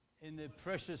in the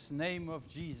precious name of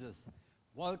Jesus.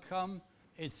 Welcome.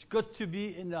 It's good to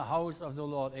be in the house of the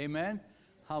Lord. Amen.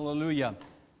 Hallelujah.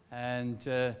 And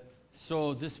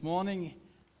so this morning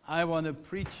I want to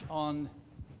preach on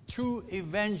two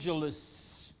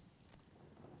evangelists.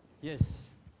 Yes,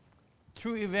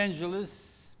 two evangelists,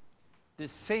 the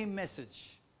same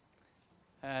message.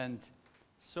 And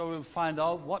so we'll find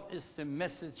out what is the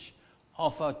message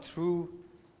of a true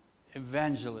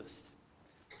evangelist.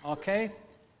 Okay?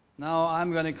 Now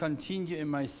I'm going to continue in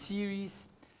my series,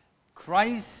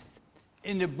 Christ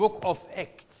in the book of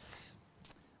Acts.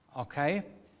 Okay?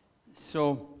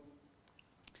 So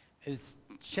it's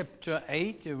chapter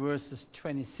 8, verses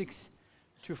 26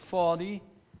 to 40.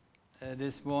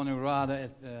 This morning rather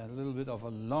a little bit of a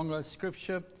longer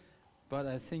scripture, but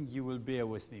I think you will bear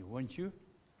with me, won't you?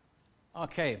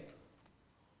 Okay.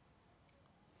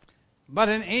 But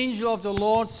an angel of the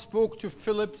Lord spoke to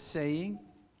Philip, saying,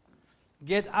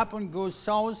 "Get up and go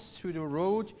south to the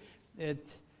road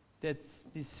that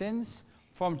descends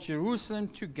from Jerusalem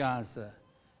to Gaza.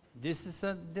 This is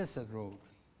a desert road."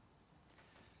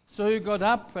 So he got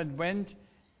up and went,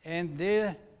 and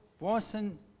there was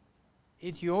an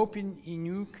Ethiopian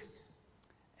eunuch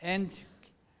and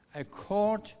a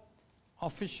court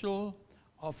official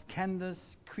of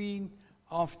Candace, queen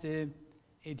of the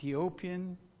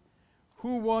Ethiopian,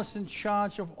 who was in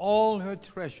charge of all her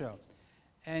treasure,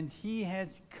 and he had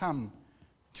come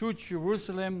to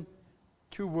Jerusalem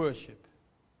to worship.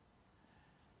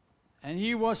 And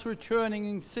he was returning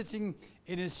and sitting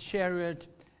in his chariot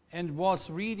and was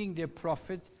reading the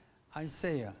prophet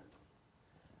Isaiah.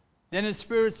 Then the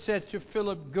Spirit said to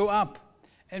Philip, "Go up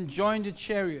and join the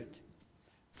chariot."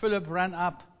 Philip ran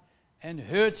up and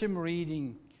heard him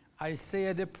reading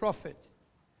Isaiah the prophet.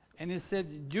 And he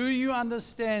said, "Do you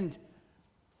understand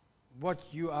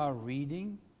what you are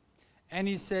reading?" And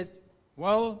he said,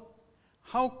 "Well,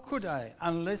 how could I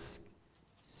unless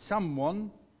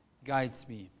someone guides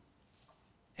me?"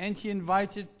 And he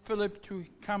invited Philip to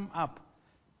come up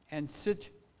and sit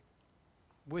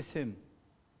with him.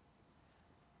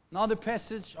 Now the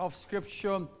passage of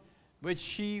scripture which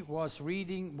he was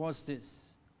reading was this: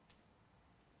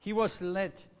 "He was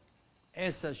led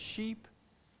as a sheep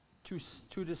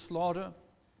to the slaughter,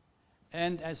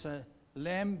 and as a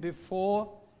lamb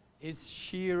before its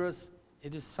shearers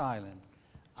it is silent."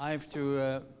 I have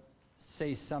to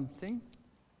say something.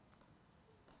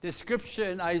 The scripture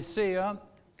in Isaiah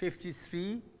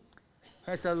 53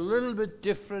 has a little bit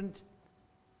different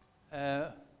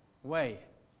way.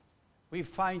 We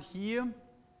find here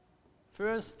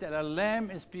first that a lamb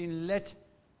is being led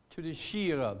to the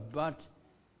shearer, but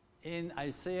in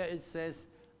Isaiah it says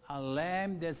a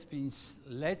lamb that's been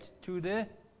led to the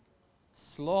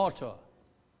slaughter.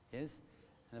 Yes?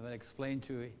 And I will explain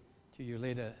to you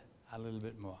later a little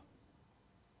bit more.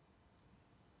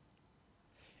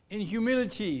 In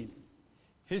humility,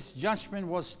 his judgment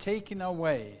was taken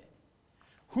away.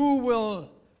 Who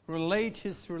will relate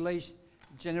his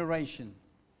generation?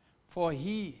 For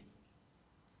his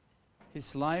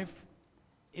life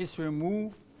is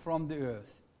removed from the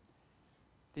earth.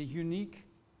 The eunuch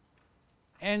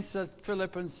answered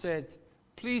Philip and said,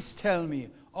 "Please tell me,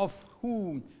 of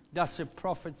whom does the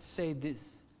prophet say this?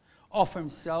 Of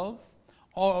himself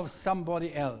or of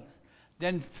somebody else?"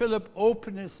 Then Philip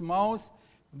opened his mouth,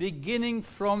 beginning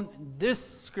from this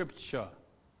scripture.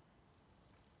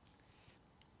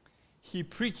 He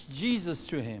preached Jesus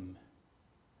to him.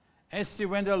 As they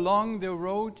went along the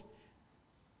road,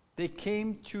 they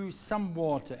came to some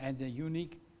water, and the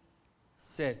eunuch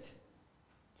said,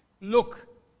 "Look,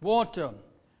 water,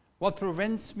 what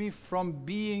prevents me from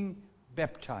being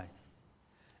baptized?"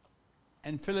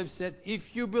 And Philip said,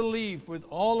 "If you believe with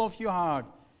all of your heart,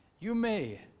 you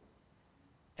may."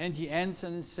 And he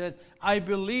answered and said, "I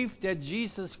believe that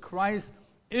Jesus Christ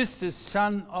is the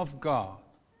Son of God."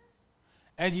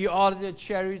 And he ordered the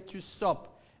chariot to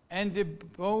stop, and they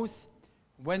both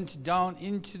went down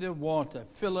into the water,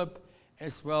 Philip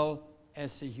as well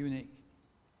as the eunuch.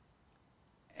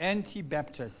 And he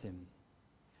baptized him.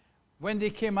 When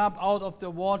they came up out of the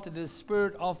water, the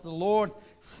Spirit of the Lord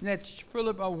snatched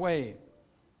Philip away,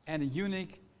 and the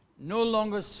eunuch no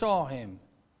longer saw him,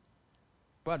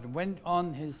 but went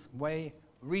on his way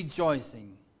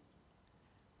rejoicing.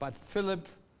 But Philip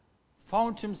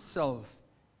found himself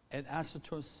at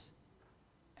Azotus,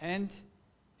 and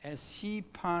as he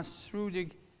passed through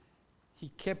he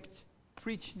kept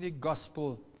preaching the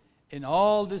gospel in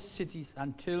all the cities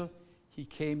until he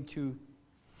came to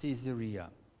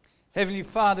Caesarea. Heavenly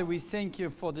Father, we thank you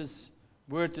for this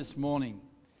word this morning.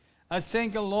 I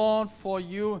thank the Lord for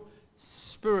your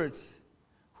Spirit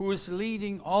who is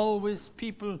leading always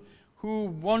people who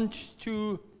want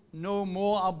to know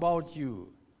more about you.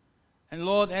 And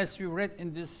Lord, as we read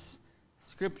in this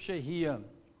scripture here,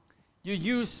 you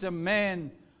used a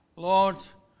man, Lord,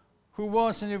 who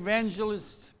was an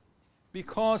evangelist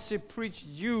because he preached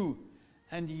you,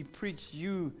 and he preached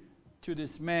you to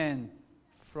this man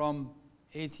from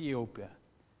Ethiopia.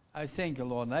 I thank you,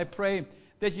 Lord, and I pray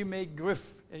that you may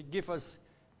give us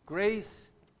grace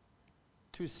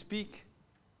to speak,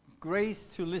 grace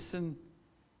to listen,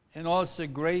 and also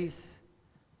grace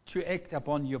to act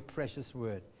upon your precious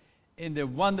word. In the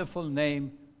wonderful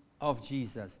name of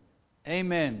Jesus.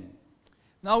 Amen.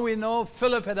 Now we know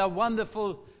Philip had a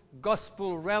wonderful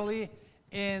gospel rally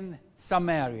in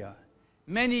Samaria.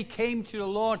 Many came to the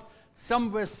Lord.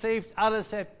 Some were saved.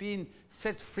 Others have been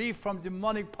set free from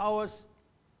demonic powers.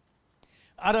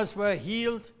 Others were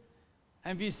healed.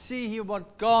 And we see here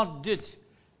what God did.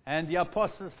 And the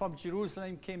apostles from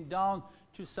Jerusalem came down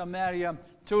to Samaria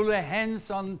to lay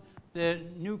hands on the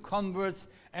new converts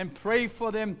and pray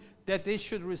for them that they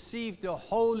should receive the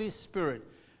Holy Spirit.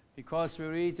 Because we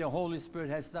read the Holy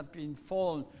Spirit has not been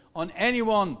fallen on any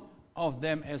one of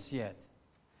them as yet.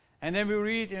 And then we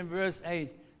read in verse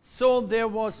 8, so there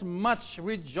was much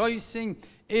rejoicing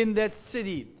in that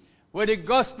city. Where the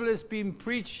gospel is being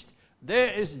preached,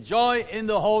 there is joy in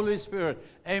the Holy Spirit.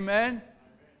 Amen?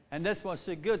 And that's what's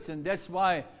so good. And that's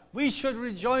why we should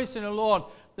rejoice in the Lord.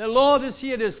 The Lord is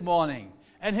here this morning.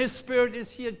 And His Spirit is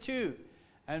here too.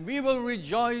 And we will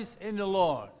rejoice in the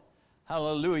Lord.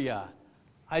 Hallelujah.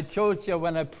 I told you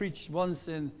when I preached once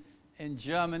in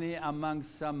Germany among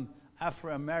some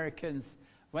Afro-Americans,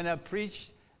 when I preached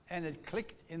and it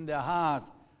clicked in their heart,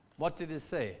 what did it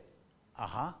say?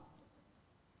 Uh-huh.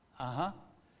 Uh-huh.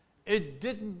 It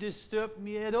didn't disturb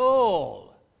me at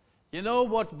all. You know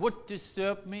what would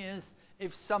disturb me is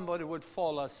if somebody would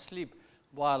fall asleep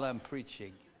while I'm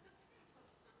preaching.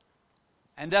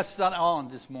 And that's not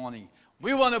on this morning.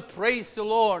 We want to praise the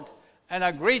Lord and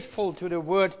are grateful to the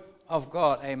Word of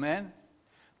God. Amen.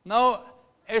 Now,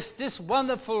 as this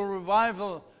wonderful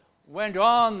revival went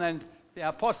on and the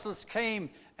apostles came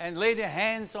and laid their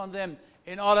hands on them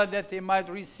in order that they might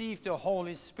receive the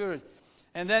Holy Spirit.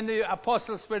 And then the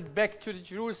apostles went back to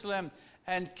Jerusalem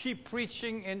and keep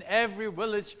preaching in every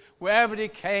village wherever they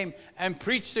came and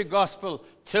preached the gospel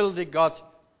till they got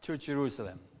to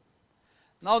Jerusalem.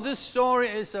 Now this story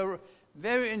is a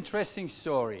very interesting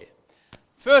story.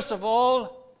 First of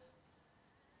all,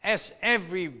 as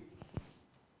every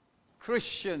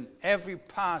Christian, every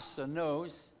pastor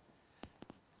knows,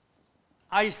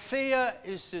 Isaiah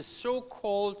is the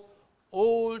so-called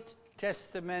Old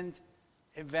Testament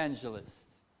evangelist.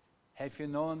 Have you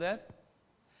known that?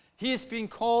 He has been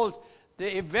called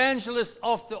the evangelist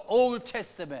of the Old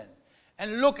Testament.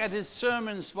 And look at his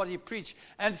sermons, what he preached.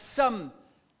 And some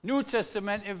New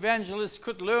Testament evangelists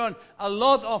could learn a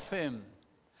lot of him.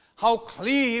 How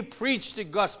clear he preached the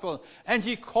gospel. And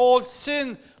he called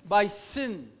sin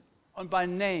and by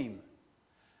name.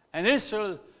 And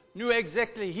Israel knew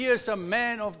exactly, here's a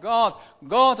man of God.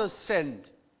 God has sent.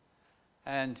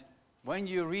 And when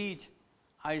you read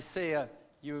Isaiah,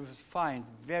 you will find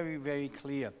very, very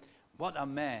clear. What a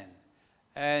man.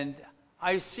 And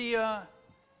Isaiah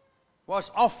was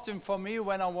often for me,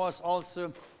 when I was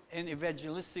also in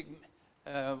evangelistic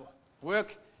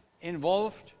work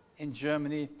involved in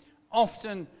Germany,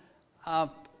 often a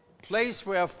place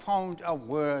where I found a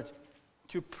word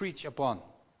to preach upon.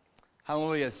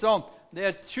 Hallelujah. So there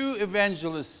are two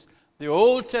evangelists, the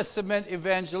Old Testament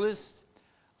evangelist,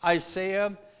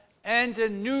 Isaiah, and the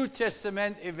New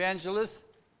Testament evangelist,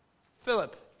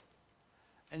 Philip.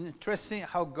 And interesting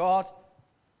how God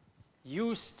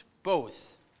used both.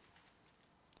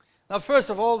 Now, first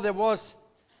of all, there was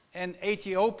an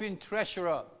Ethiopian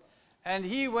treasurer, and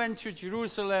he went to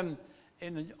Jerusalem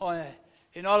in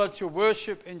order to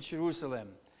worship in Jerusalem.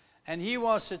 And he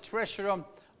was the treasurer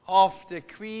of the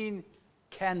Queen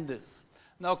Candace.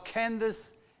 Now,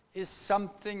 Candace is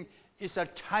a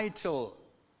title,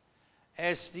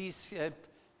 as these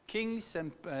kings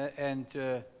and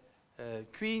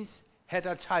queens had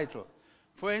a title.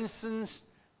 For instance,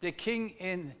 the king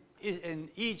in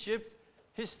Egypt,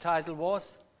 his title was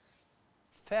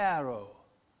Pharaoh.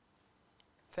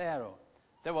 Pharaoh.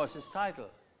 That was his title,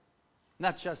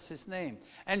 not just his name.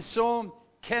 And so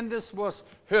Candace was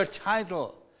her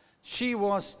title. She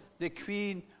was the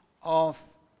queen of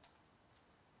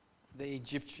the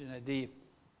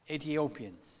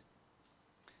Ethiopians.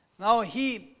 Now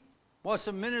he was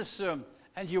a minister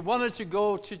and he wanted to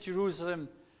go to Jerusalem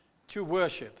to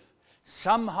worship.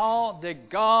 Somehow the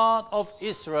God of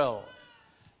Israel,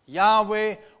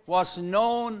 Yahweh, was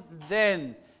known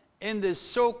then in the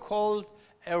so-called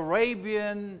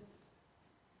Arabian,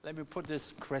 let me put this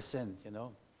crescent,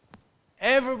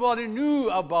 Everybody knew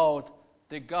about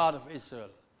the God of Israel.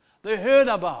 They heard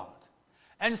about.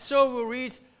 And so we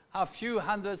read a few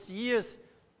hundred years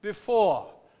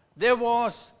before, there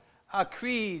was a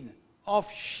queen of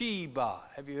Sheba.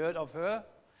 Have you heard of her?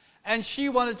 And she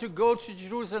wanted to go to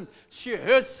Jerusalem. She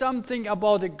heard something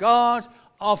about the God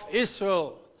of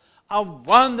Israel. A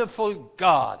wonderful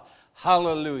God.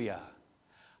 Hallelujah.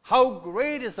 How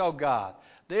great is our God.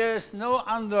 There is no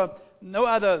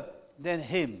other than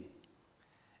Him.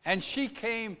 And she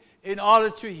came in order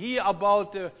to hear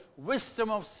about the wisdom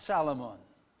of Solomon.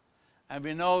 And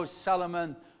we know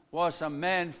Solomon was a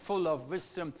man full of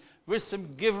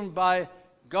wisdom given by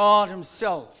God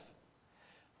Himself.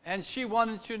 And she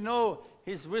wanted to know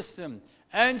His wisdom.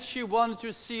 And she wanted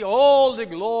to see all the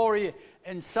glory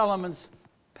in Solomon's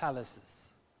palaces.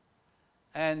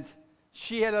 And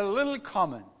she had a little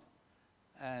comment.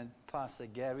 And Pastor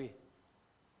Gary,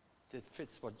 that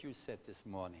fits what you said this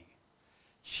morning.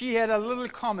 She had a little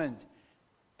comment.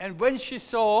 And when she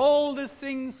saw all the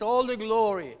things, all the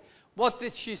glory, what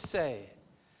did she say?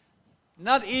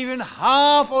 Not even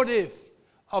half of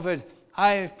it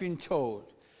I have been told.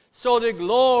 So the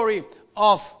glory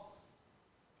of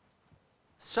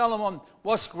Solomon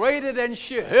was greater than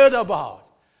she heard about.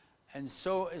 And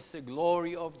so is the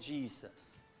glory of Jesus.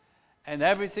 And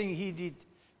everything He did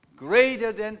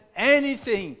greater than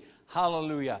anything.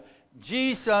 Hallelujah.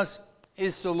 Jesus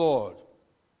is the Lord.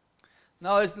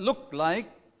 Now it looked like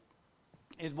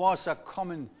it was a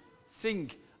common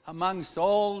thing amongst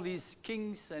all these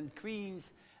kings and queens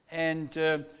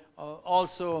and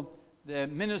also the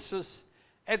ministers,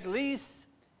 at least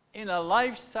in a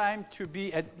lifetime, to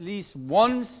be at least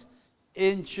once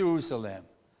in Jerusalem.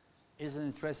 Isn't it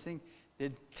interesting?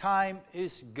 The time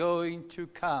is going to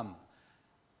come.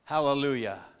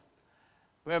 Hallelujah.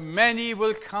 Where many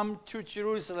will come to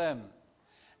Jerusalem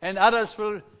and others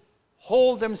will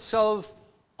hold themselves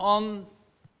on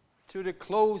to the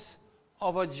clothes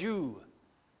of a Jew.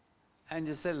 And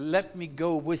they said, let me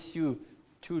go with you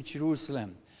to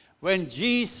Jerusalem. When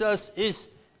Jesus is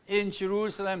in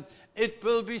Jerusalem, it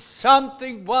will be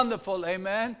something wonderful.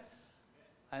 Amen?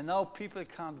 And now people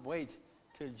can't wait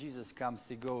till Jesus comes.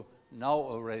 They go now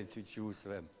already to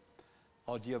Jerusalem.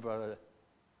 Our dear brother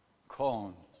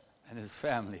Korn and his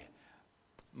family.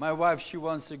 My wife, she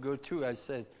wants to go too. I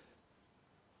said,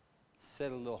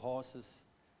 settle the horses.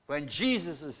 When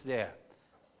Jesus is there,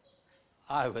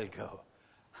 I will go.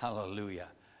 Hallelujah.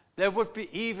 There would be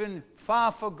even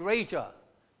far greater.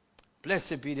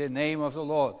 Blessed be the name of the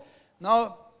Lord.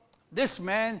 Now, this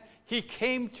man, he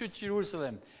came to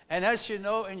Jerusalem. And as you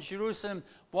know, in Jerusalem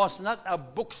was not a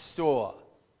bookstore.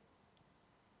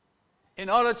 In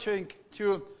order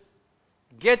to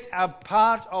get a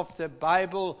part of the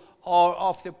Bible or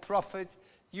of the prophet,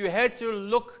 you had to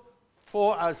look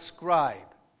for a scribe.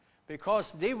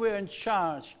 Because they were in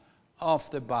charge of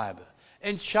the Bible.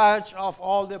 In charge of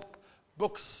all the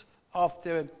books of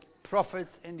the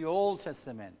prophets in the Old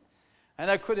Testament. And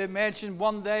I could imagine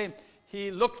one day he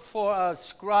looked for a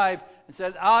scribe and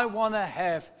said, I want to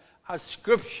have a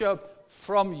scripture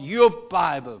from your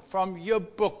Bible, from your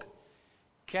book.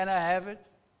 Can I have it?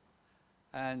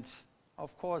 And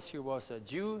of course he was a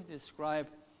Jew, the scribe.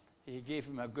 He gave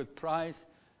him a good price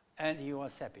and he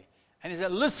was happy. And he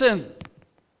said, listen,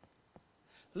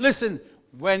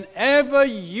 whenever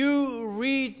you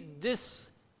read this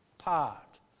part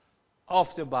of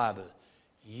the Bible,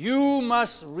 you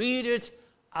must read it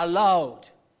aloud.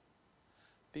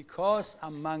 Because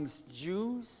amongst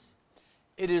Jews,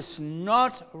 it is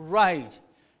not right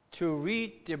to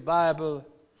read the Bible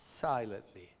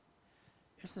silently.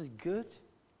 Isn't it good?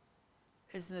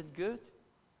 Isn't it good?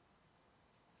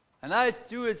 And I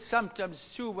do it sometimes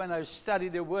too when I study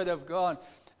the Word of God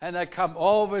and I come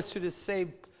always to the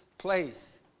same place.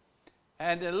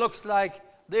 And it looks like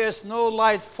there's no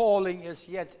light falling as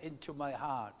yet into my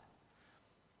heart.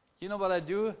 You know what I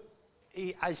do?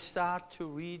 I start to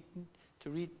read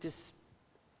this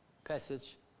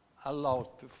passage aloud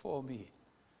before me.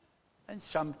 And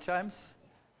sometimes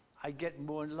I get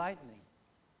more enlightening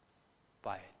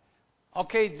by it.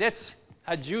 Okay, that's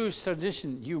a Jewish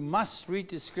tradition. You must read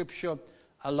the scripture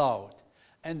aloud.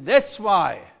 And that's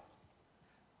why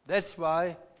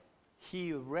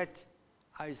he read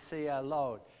Isaiah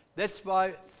aloud. That's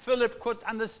why Philip could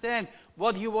understand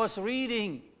what he was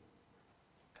reading.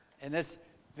 And that's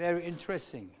very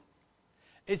interesting.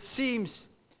 It seems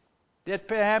that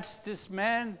perhaps this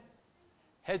man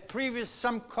had previous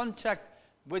some contact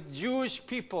with Jewish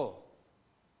people.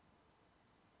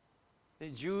 The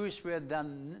Jews were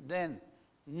then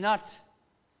not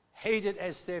hated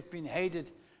as they've been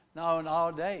hated now in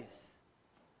our days.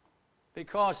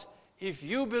 Because if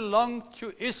you belong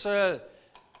to Israel, it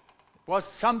was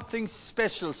something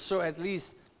special, so at least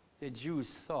the Jews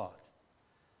thought.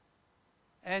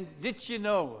 And did you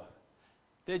know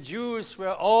the Jews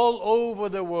were all over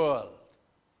the world?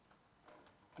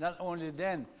 Not only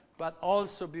then, but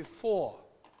also before.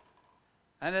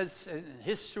 And it's in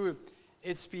history,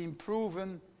 it's been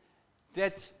proven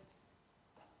that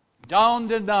down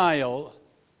the Nile,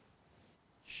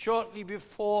 shortly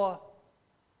before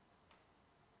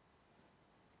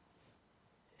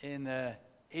in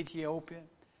Ethiopia,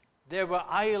 there were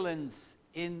islands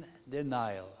in the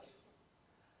Nile.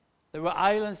 There were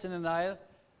islands in the Nile,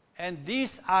 and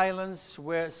these islands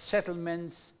were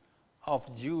settlements of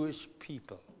Jewish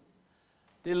people.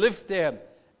 They lived there,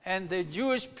 and the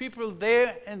Jewish people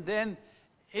there and then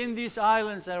in these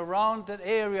islands and around that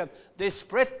area, they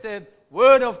spread the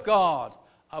word of God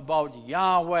about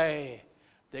Yahweh,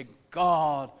 the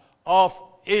God of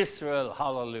Israel.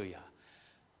 Hallelujah.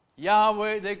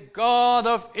 Yahweh, the God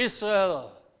of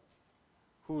Israel,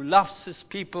 who loves his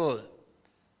people,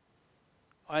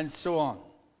 and so on.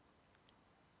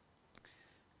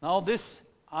 Now this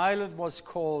island was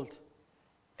called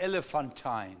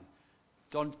Elephantine.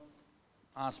 Don't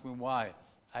ask me why,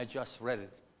 I just read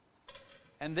it.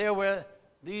 And there were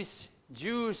these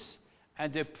Jews,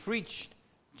 and they preached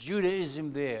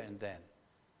Judaism there and then.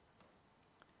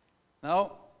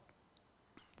 Now,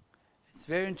 it's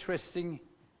very interesting,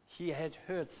 he had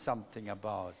heard something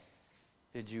about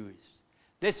the Jews.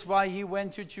 That's why he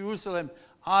went to Jerusalem.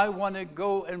 I want to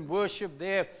go and worship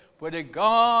there where the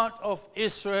God of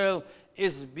Israel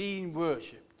is being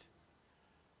worshipped.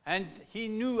 And he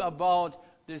knew about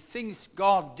the things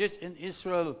God did in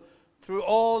Israel through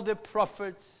all the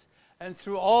prophets and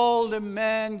through all the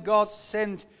men God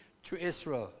sent to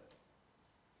Israel.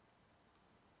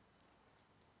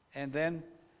 And then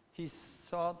he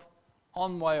thought,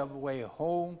 on my way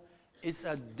home, it's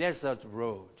a desert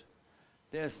road.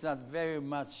 There's not very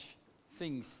much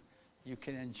things you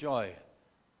can enjoy.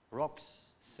 Rocks,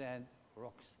 sand,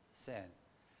 rocks, sand.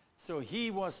 So he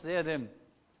was there then,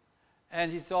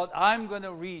 and he thought, I'm going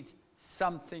to read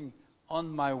something on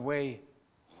my way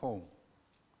home.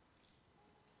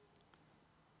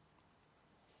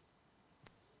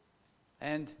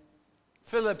 And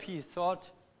Philip, he thought,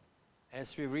 as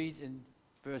we read in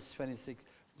verse 26,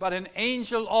 but an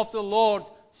angel of the Lord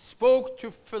spoke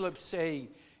to Philip, saying,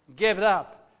 give it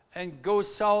up and go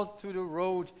south to the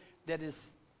road that is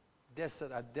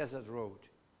desert, a desert road.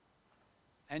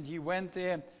 And he went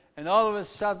there, and all of a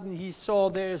sudden he saw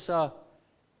there's a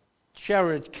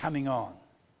chariot coming on.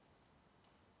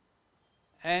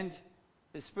 And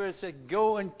the Spirit said,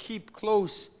 go and keep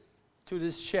close to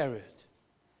this chariot.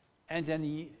 And then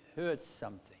he heard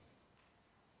something.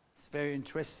 It's very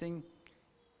interesting.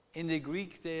 In the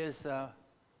Greek there's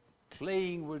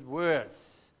playing with words.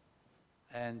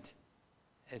 And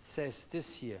it says this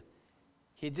here.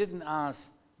 He didn't ask,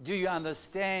 do you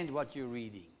understand what you're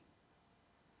reading?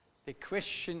 The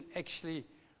question actually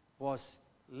was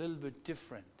a little bit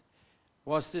different.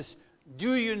 Was this,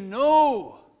 do you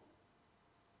know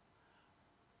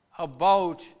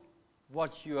about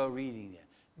what you are reading there?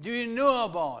 Do you know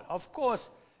about? Of course,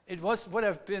 would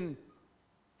have been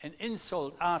an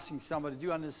insult asking somebody, do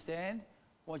you understand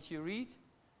what you read?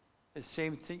 The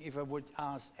same thing if I would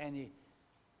ask any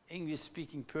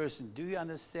English-speaking person, do you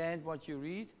understand what you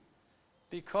read?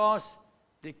 Because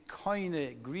the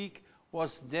Koine Greek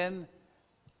was then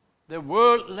the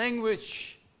world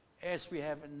language as we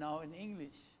have it now in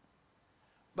English.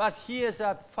 But he has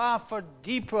a far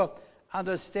deeper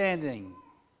understanding.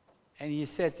 And he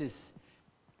said this,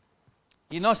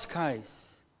 Ginoskais,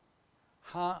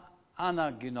 ha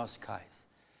anaginoskais.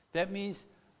 That means,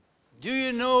 do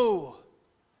you know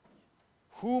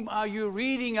whom are you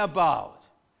reading about?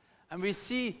 And we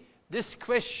see this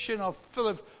question of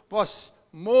Philip was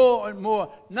more and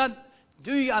more, not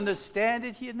do you understand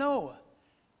it here? No.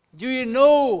 Do you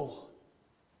know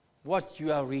what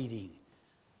you are reading?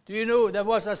 Do you know there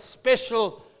was a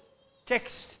special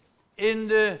text in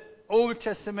the Old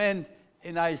Testament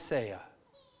in Isaiah?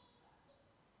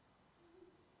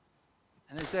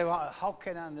 And they say, well, how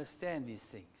can I understand these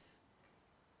things?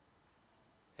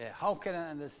 How can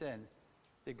I understand?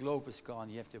 The globe is gone,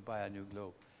 you have to buy a new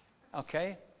globe.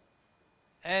 Okay?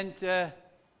 And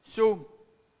so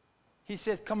he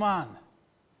said, come on,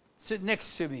 sit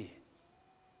next to me.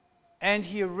 And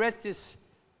he read this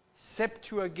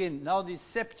Septuagint. Now the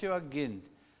Septuagint,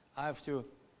 I have to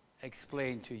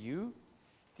explain to you.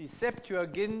 The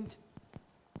Septuagint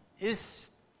is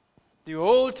the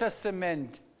Old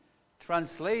Testament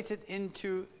translated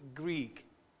into Greek.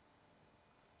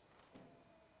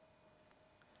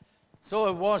 So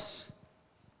it was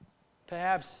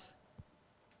perhaps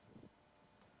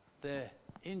the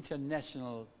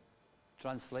international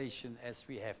translation as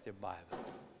we have the Bible.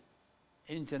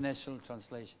 International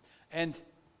translation. And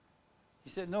he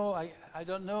said, no, I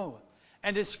don't know.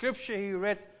 And the scripture he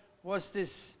read was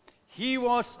this: he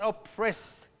was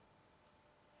oppressed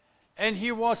and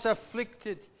he was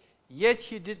afflicted, yet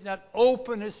he did not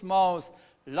open his mouth,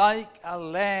 like a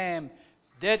lamb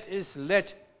that is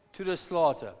led to the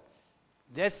slaughter.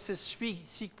 That's the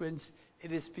sequence it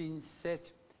has been said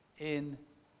in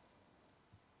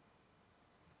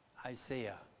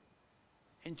Isaiah.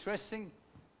 Interesting.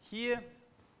 Here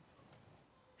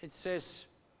it says,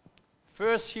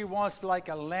 first he was like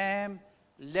a lamb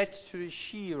led to the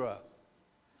shearer.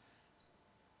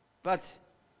 But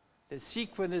the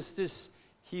sequence is this: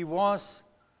 he was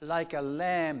like a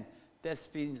lamb that's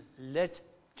been led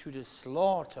to the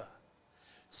slaughter.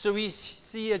 So we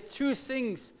see here two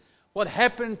things: what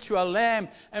happened to a lamb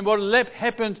and what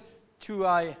happened to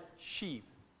a sheep.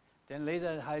 Then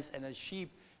later it has, and a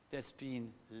sheep that's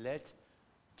been led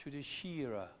to the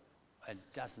shearer and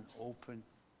doesn't open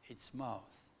its mouth.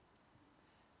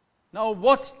 Now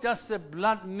what does the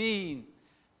blood mean?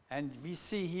 And we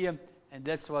see here, and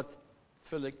that's what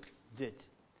Philip did.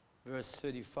 Verse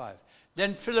 35.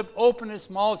 Then Philip opened his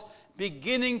mouth,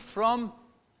 beginning from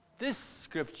this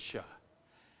scripture.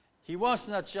 He was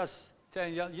not just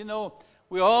telling you,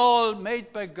 we're all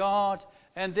made by God,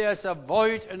 and there's a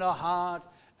void in our heart,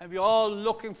 and we're all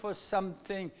looking for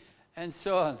something, and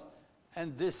so on.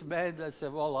 And this man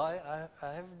said, well, I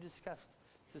haven't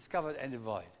discovered any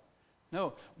void.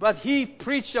 No, but he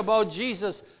preached about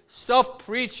Jesus. Stop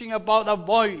preaching about a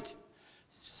void.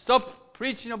 Stop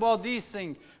preaching about these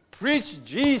things. Preach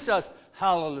Jesus.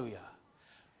 Hallelujah.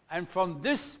 And from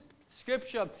this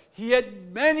scripture, he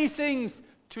had many things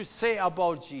to say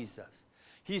about Jesus.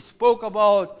 He spoke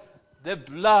about the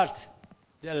blood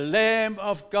the Lamb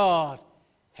of God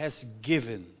has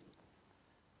given.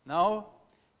 Now,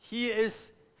 here is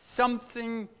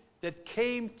something that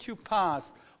came to pass.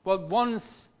 What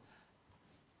once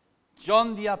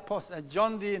John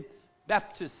the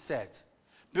Baptist said,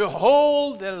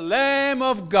 behold the Lamb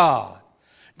of God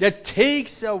that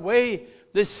takes away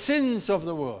the sins of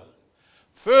the world.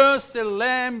 First the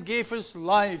Lamb gave his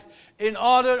life in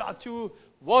order to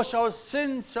wash our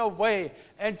sins away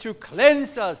and to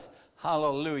cleanse us.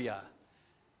 Hallelujah.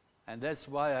 And that's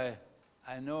why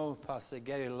I know Pastor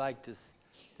Gary liked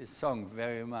this song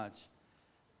very much.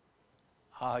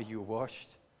 Are you washed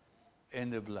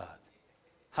in the blood?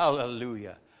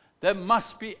 Hallelujah. That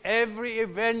must be every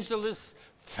evangelist's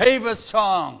favorite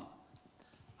song.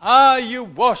 Are you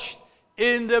washed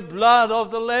in the blood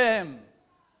of the Lamb?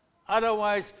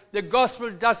 Otherwise, the gospel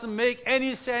doesn't make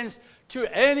any sense to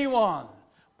anyone.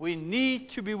 We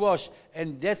need to be washed.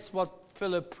 And that's what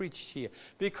Philip preached here.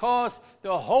 Because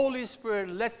the Holy Spirit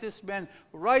led this man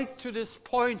right to this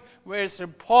point where it's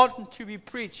important to be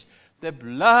preached. The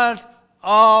blood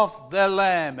of the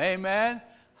Lamb. Amen?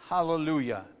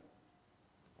 Hallelujah.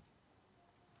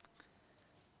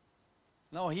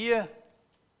 Now here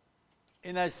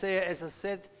in Isaiah, as I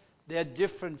said, there are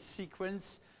different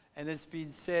sequences. And it's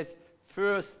been said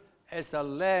first as a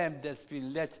lamb that's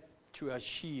been led to a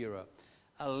shearer.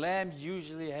 A lamb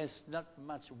usually has not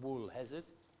much wool, has it?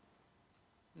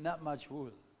 Not much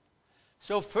wool.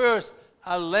 So first,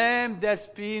 a lamb that's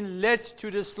been led to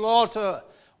the slaughter.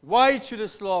 Why to the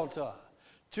slaughter?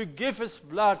 To give his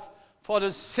blood for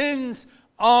the sins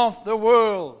of the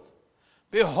world.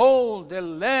 Behold, the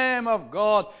Lamb of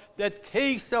God that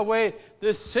takes away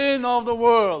the sin of the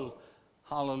world.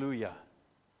 Hallelujah.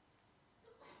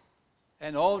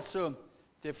 And also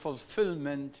the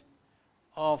fulfillment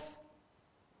of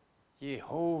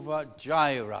Jehovah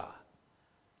Jireh.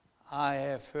 I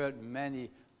have heard many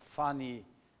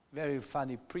very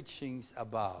funny preachings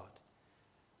about.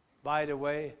 By the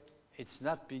way, it's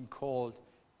not been called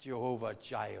Jehovah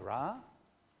Jireh.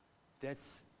 That's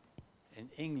an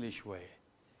English way.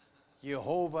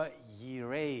 Jehovah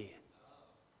Jireh.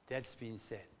 That's been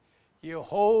said.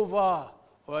 Jehovah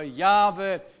or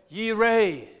Yahweh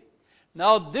Jireh.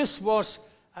 Now this was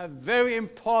a very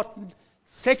important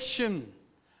section.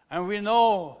 And we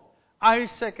know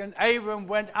Isaac and Abraham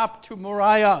went up to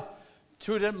Moriah,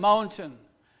 to the mountain.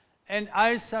 And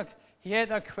Isaac, he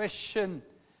had a question.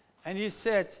 And he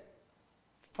said,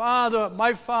 Father,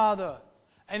 my father.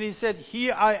 And he said,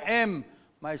 here I am,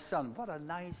 my son. What a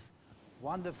nice,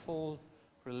 wonderful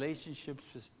relationship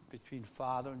between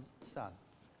father and son.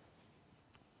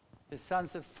 The son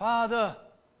said, Father.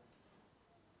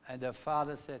 And the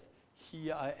father said,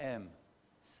 here I am,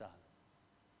 son.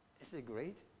 Isn't it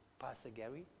great, Pastor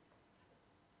Gary?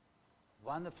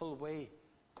 Wonderful way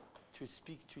to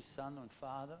speak to son and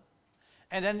father.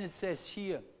 And then it says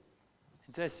here,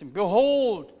 it says,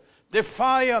 behold, the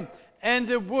fire and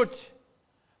the wood,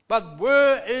 but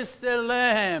where is the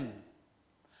lamb?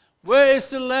 Where is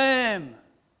the lamb?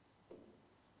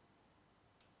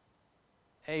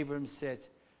 Abram said,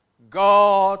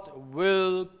 God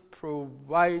will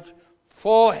provide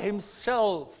for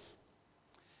himself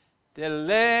the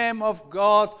Lamb of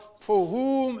God. For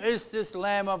whom is this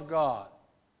Lamb of God?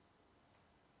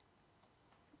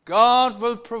 God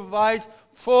will provide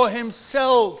for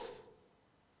himself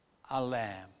a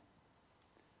lamb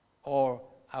or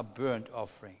a burnt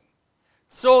offering.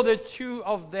 So the two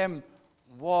of them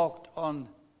walked on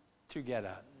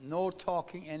together. No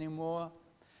talking anymore.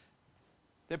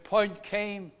 The point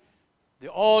came, the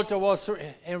altar was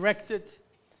erected,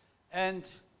 and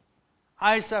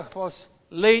Isaac was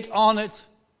laid on it.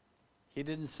 He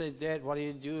didn't say, Dad, what are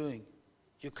you doing?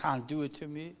 You can't do it to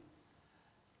me.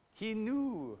 He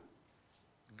knew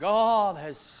God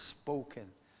has spoken,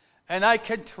 and I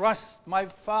can trust my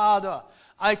Father.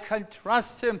 I can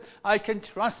trust him. I can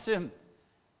trust him.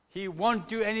 He won't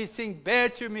do anything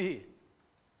bad to me.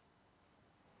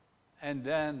 And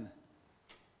then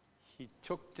he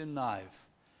took the knife,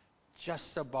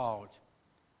 just about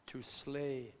to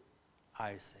slay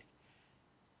Isaac.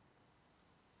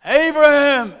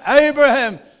 Abraham,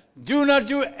 Abraham, do not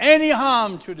do any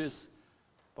harm to this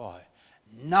boy.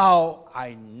 Now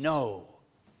I know.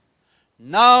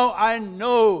 Now I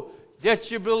know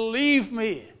that you believe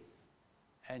me.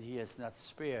 And he has not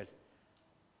spared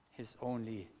his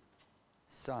only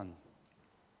son.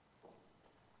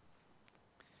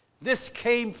 This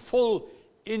came full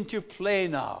into play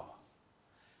now.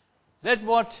 That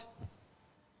what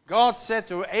God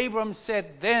said, or Abram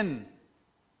said then,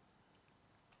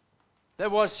 that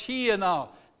was here now,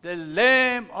 the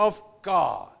Lamb of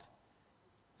God.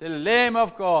 The Lamb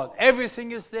of God.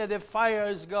 Everything is there. The fire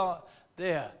is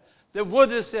there. The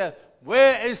wood is there.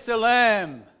 Where is the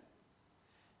Lamb?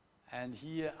 And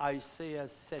here Isaiah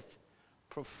said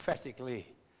prophetically,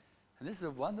 and this is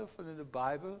wonderful in the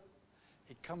Bible,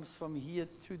 it comes from here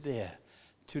to there,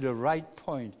 to the right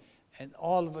point, and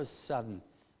all of a sudden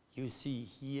you see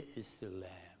here is the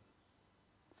Lamb.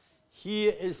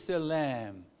 Here is the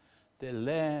Lamb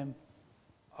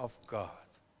of God.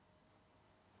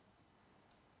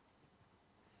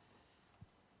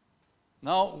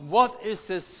 Now, what is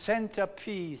the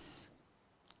centerpiece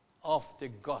of the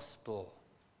gospel?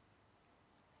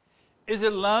 Is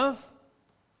it love?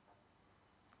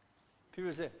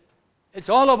 People say, it's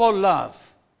all about love.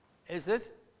 Is it?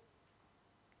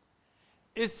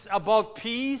 It's about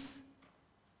peace.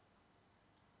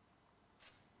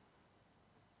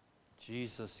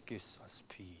 Jesus gives us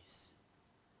peace.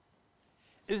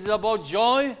 Is it about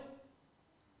joy?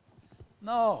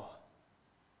 No.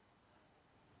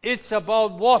 It's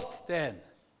about what then?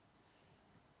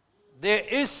 There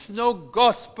is no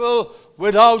gospel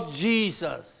without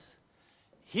Jesus.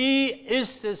 He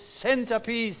is the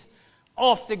centerpiece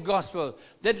of the gospel.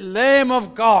 That Lamb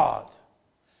of God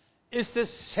is the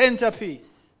centerpiece.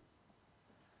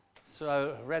 So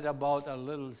I read about a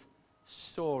little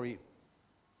story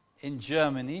in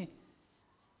Germany,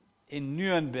 in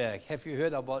Nuremberg. Have you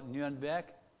heard about Nuremberg?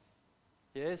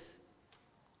 Yes?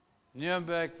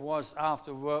 Nuremberg was,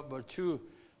 after World War II,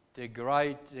 the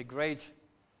great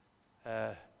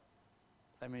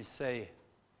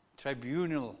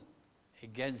tribunal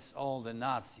against all the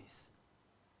Nazis.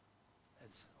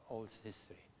 That's old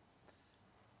history.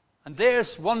 And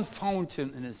there's one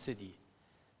fountain in the city,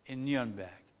 in Nuremberg.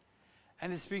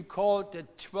 And it's been called the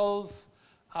 12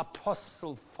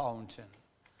 Apostle Fountain.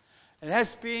 It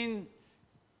has been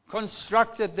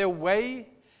constructed the way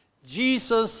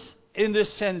Jesus in the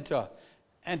center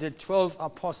and the 12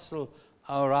 apostles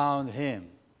around him.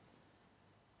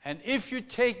 And if you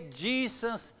take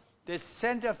Jesus, the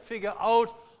center figure,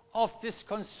 out of this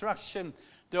construction,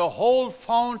 the whole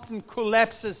fountain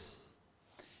collapses.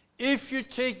 If you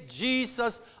take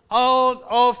Jesus out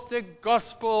of the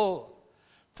gospel,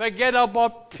 forget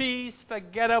about peace,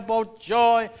 forget about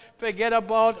joy, forget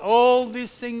about all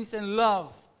these things in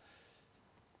love.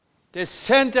 The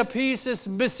centerpiece is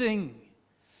missing,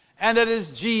 and it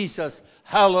is Jesus.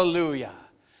 Hallelujah.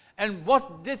 And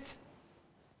what did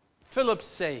Philip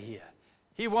say here?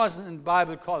 He wasn't in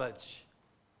Bible college.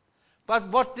 But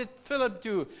what did Philip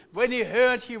do? When he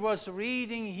heard he was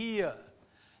reading here,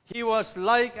 he was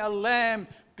like a lamb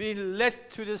being led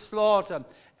to the slaughter.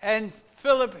 And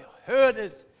Philip heard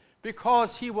it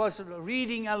because he was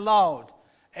reading aloud.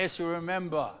 As you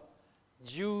remember,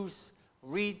 Jews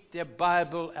read their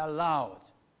Bible aloud.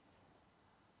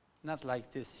 Not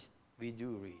like this we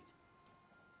do read.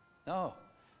 No,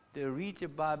 they read the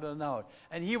Bible aloud.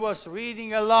 And he was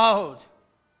reading aloud.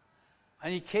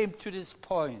 And he came to this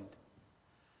point.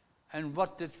 And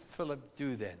what did Philip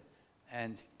do then?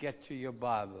 And get to your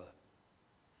Bible.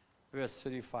 Verse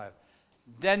 35.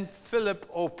 Then Philip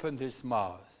opened his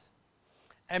mouth.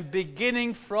 And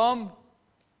beginning from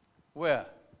where?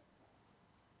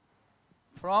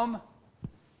 From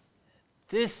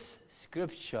this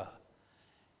scripture.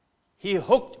 He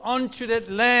hooked onto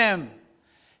that lamb.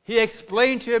 He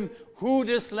explained to him who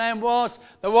this lamb was.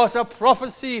 There was a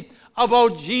prophecy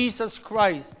about Jesus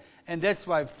Christ. And that's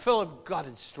why Philip got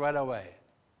it straight away.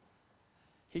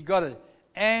 He got it.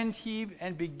 And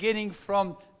beginning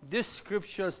from this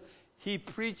scriptures, he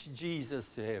preached Jesus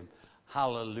to him.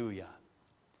 Hallelujah.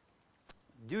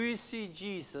 Do you see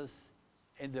Jesus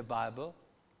in the Bible?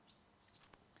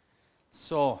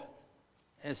 So,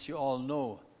 as you all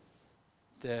know,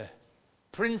 the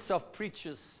prince of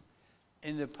preachers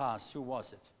in the past, who was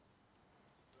it?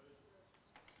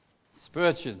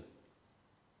 Spurgeon.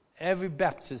 Every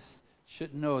Baptist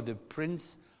should know the prince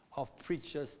of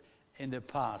preachers in the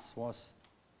past was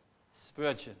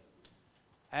Spurgeon.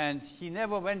 And he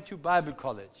never went to Bible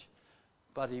college,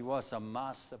 but he was a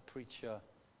master preacher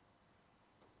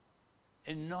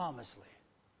enormously.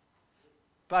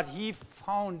 But he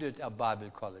founded a Bible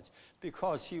college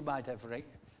because he might have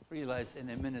realized in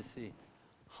the ministry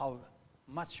how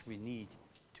much we need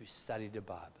to study the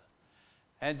Bible.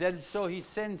 And then so he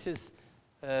sent his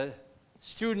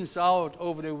students out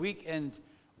over the weekend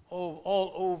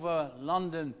all over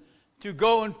London to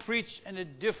go and preach in the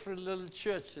different little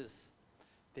churches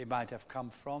they might have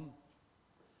come from.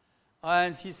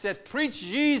 And he said, preach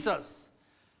Jesus.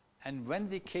 And when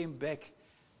they came back,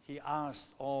 he asked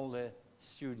all the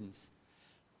students,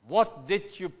 what did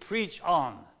you preach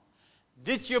on?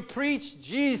 Did you preach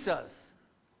Jesus?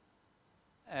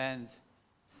 And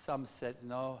some said,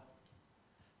 no.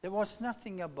 There was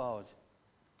nothing about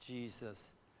Jesus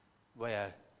where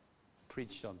I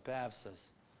preached on. Perhaps a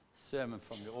sermon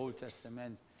from the Old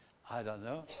Testament. I don't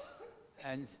know.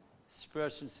 And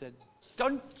Spurgeon said,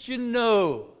 don't you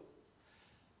know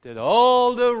that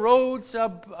all the roads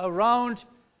around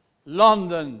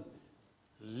London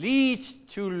lead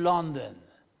to London?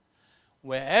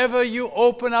 Wherever you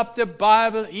open up the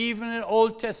Bible, even in the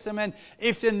Old Testament,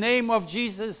 if the name of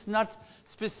Jesus is not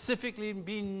specifically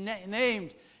being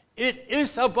named, it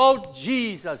is about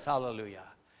Jesus. Hallelujah.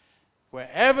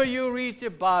 Wherever you read the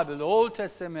Bible, the Old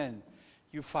Testament,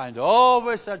 you find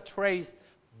always a trace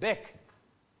back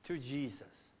to Jesus.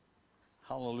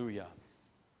 Hallelujah.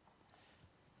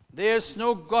 There's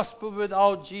no gospel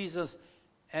without Jesus.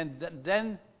 And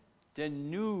then the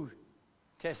New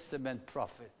Testament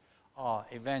prophet or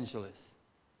evangelist.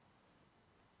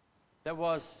 That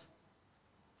was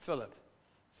Philip.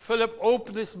 Philip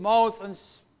opened his mouth and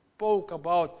spoke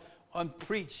about and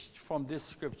preached from this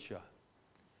scripture.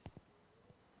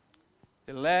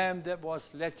 The lamb that was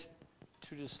led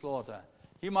to the slaughter.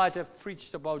 He might have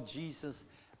preached about Jesus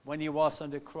when he was on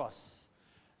the cross.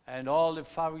 And all the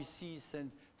Pharisees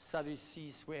and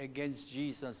Sadducees were against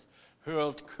Jesus,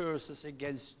 hurled curses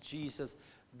against Jesus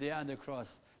there on the cross.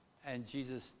 And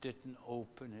Jesus didn't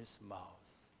open his mouth.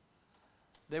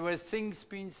 There were things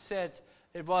being said.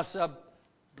 It was a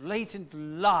blatant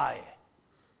lie.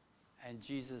 And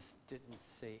Jesus didn't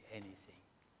say anything.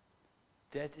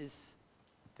 That is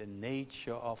the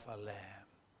nature of a lamb.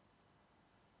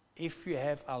 If you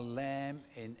have a lamb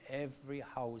in every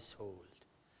household,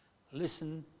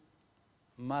 listen,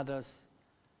 mothers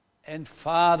and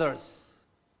fathers,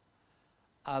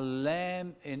 a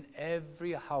lamb in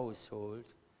every household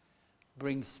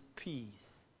brings peace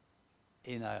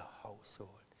in a household.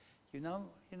 You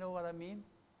know what I mean?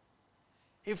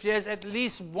 If there's at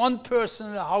least one person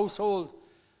in the household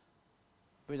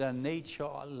with a nature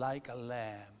like a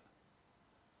lamb,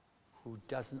 who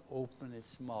doesn't open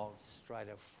its mouth straight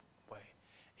away,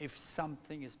 if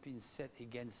something has been said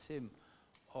against him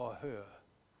or her,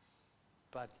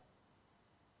 but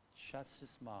shuts his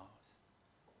mouth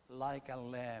like a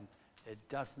lamb that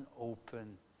doesn't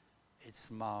open its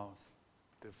mouth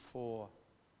before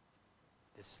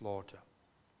the slaughter.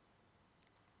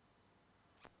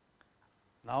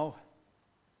 Now,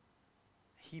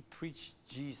 he preached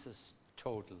Jesus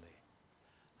totally.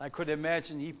 I could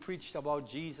imagine he preached about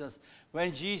Jesus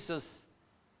when Jesus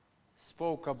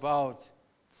spoke about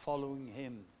following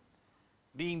him,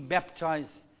 being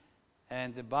baptized.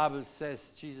 And the Bible says,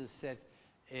 Jesus said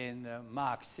in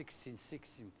Mark 16:16,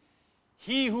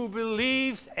 He who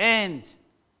believes and...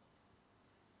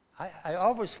 I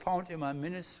always found in my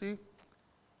ministry,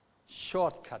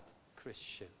 shortcut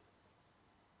Christian.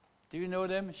 Do you know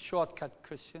them? Shortcut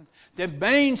Christian. The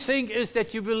main thing is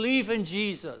that you believe in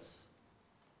Jesus.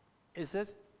 Is it?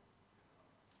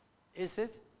 Is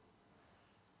it?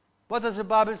 What does the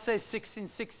Bible say?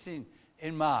 16:16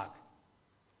 in Mark.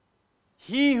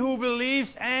 He who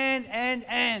believes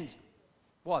and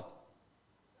what?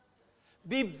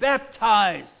 Be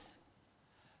baptized.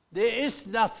 There is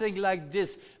nothing like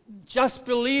this. Just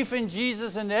believe in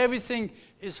Jesus and everything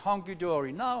is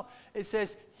hunky-dory. Now it says,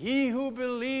 he who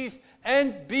believes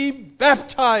and be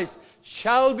baptized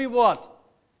shall be what?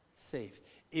 Saved.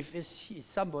 If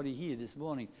somebody here this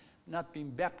morning not been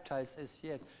baptized as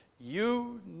yet,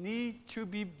 you need to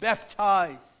be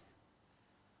baptized.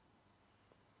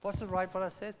 Was it right what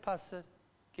I said, Pastor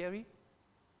Gary?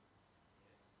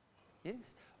 Yes?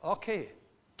 Okay.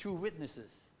 2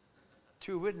 witnesses.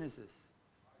 2 witnesses.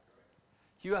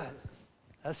 You are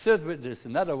a 3rd witness,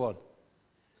 another one.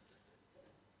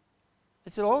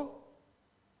 Is it all?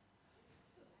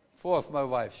 4th, my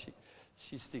wife.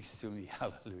 She sticks to me.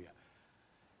 Hallelujah.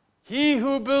 He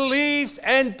who believes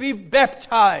and be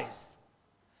baptized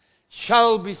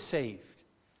shall be saved.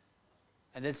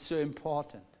 And that's so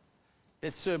important.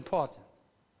 It's so important.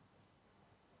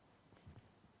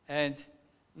 And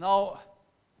now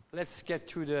let's get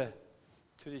to the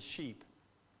sheep.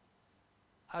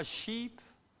 A sheep,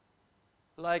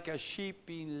 like a sheep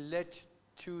being led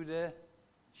to the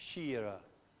shearer,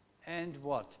 and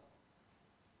what?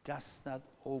 Does not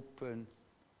open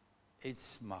its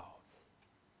mouth.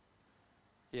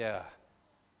 Yeah.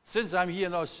 Since I'm here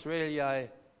in Australia,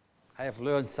 I have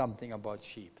learned something about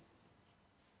sheep.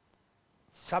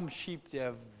 Some sheep, they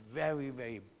are very,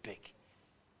 very big.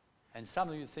 And some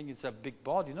of you think it's a big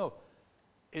body. No,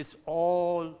 it's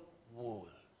all wool.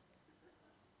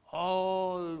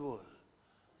 All wool.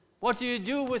 What do you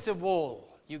do with the wool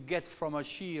you get from a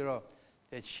shearer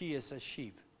that shears a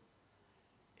sheep?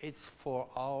 It's for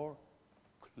our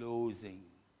clothing.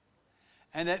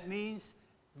 And that means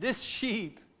this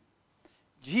sheep,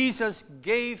 Jesus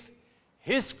gave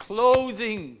his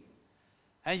clothing.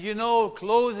 And you know,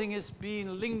 clothing is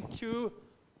being linked to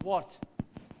what?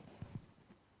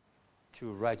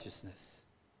 To righteousness.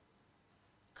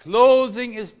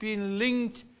 Clothing is being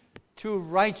linked to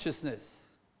righteousness.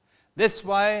 That's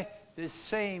why the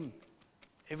same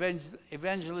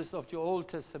evangelist of the Old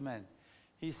Testament,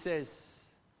 he says,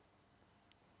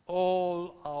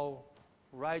 all our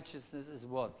righteousness is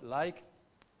what? Like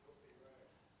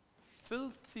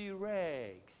filthy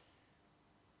rags.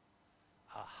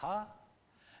 Aha.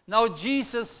 Now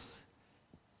Jesus,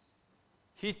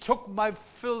 he took my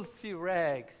filthy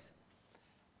rags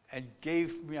and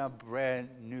gave me a brand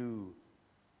new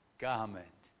garment.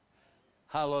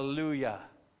 Hallelujah.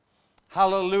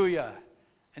 Hallelujah.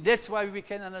 And that's why we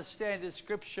can understand the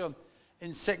scripture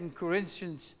in 2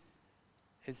 Corinthians.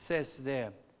 It says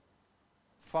there,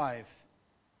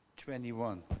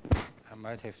 5:21. I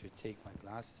might have to take my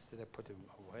glasses. Did I put them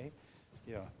away?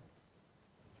 Yeah.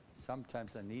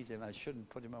 Sometimes I need them. I shouldn't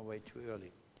put them away too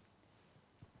early.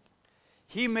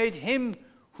 He made him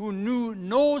who knew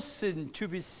no sin to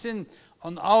be sin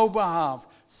on our behalf,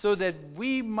 so that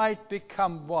we might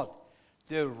become what?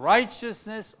 The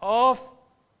righteousness of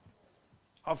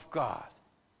God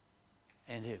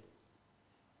in him.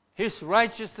 His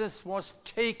righteousness was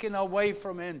taken away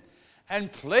from him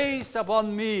and placed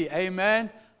upon me. Amen.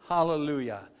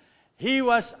 Hallelujah. He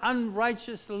was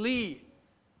unrighteously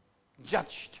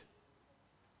judged.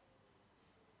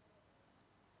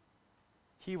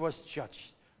 He was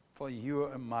judged for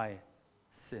your and my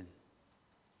sin.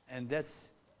 And that's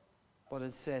what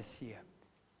it says here.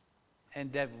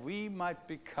 And that we might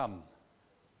become,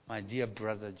 my dear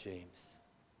brother James,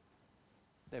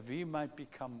 that we might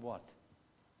become what?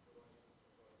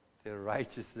 The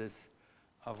righteousness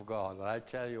of God. I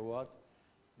tell you what,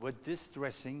 with this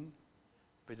dressing,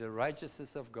 with the righteousness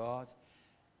of God,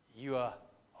 you are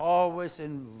always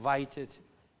invited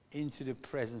into the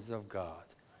presence of God.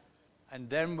 And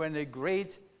then when the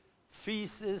great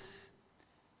feast is,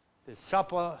 the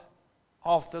supper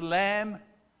of the Lamb,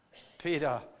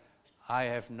 Peter, I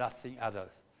have nothing other.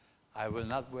 I will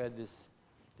not wear this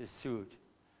suit.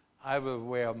 I will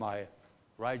wear my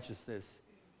righteousness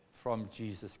from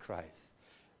Jesus Christ.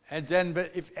 And then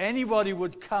if anybody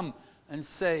would come and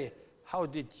say, how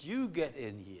did you get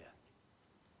in here?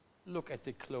 Look at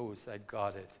the clothes I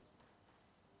got it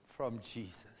from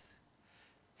Jesus.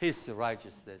 His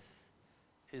righteousness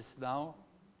is now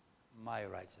my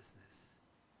righteousness.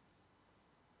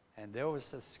 And there was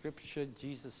a scripture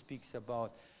Jesus speaks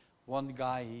about One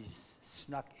guy, he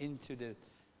snuck into the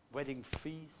wedding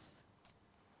feast.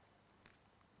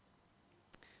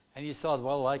 And he thought,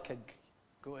 well, I can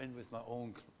go in with my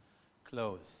own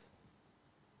clothes.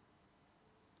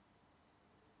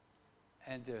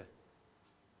 And the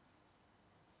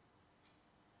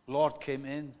Lord came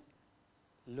in,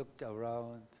 looked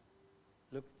around.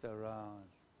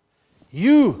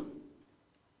 You!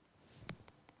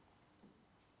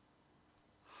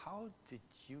 How did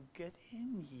you get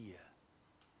in here?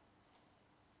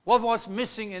 What was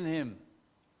missing in him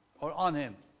or on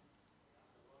him?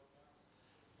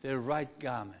 The right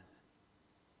garment.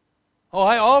 Oh,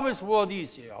 I always wore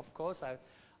these. Yeah, of course, I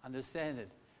understand it.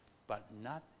 But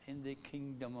not in the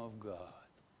kingdom of God.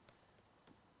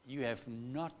 You have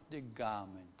not the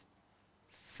garment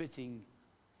fitting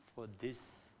for this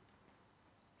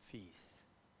feast.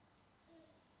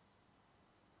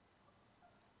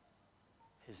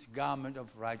 His garment of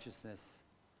righteousness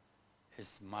is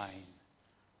mine.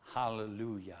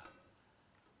 Hallelujah.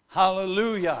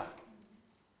 Hallelujah.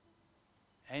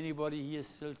 Anybody here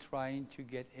still trying to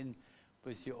get in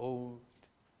with your old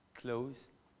clothes?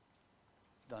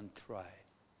 Don't try.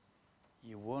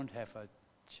 You won't have a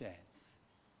chance.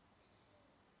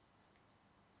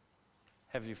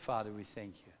 Heavenly Father, we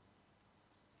thank you.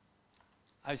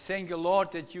 I thank you,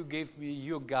 Lord, that you gave me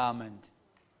your garment.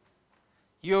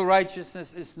 Your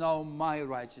righteousness is now my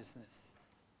righteousness.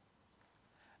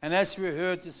 And as we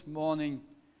heard this morning,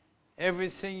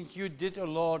 everything you did, O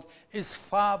Lord, is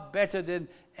far better than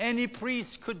any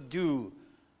priest could do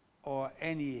or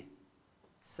any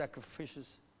sacrificial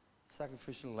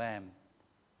lamb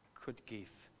could give.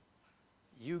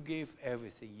 You gave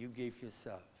everything. You gave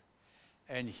yourself.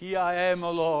 And here I am,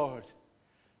 O Lord,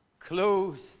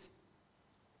 clothed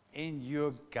in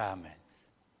your garments.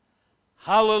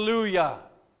 Hallelujah.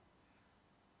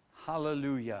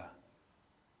 Hallelujah.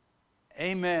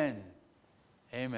 Amen. Amen.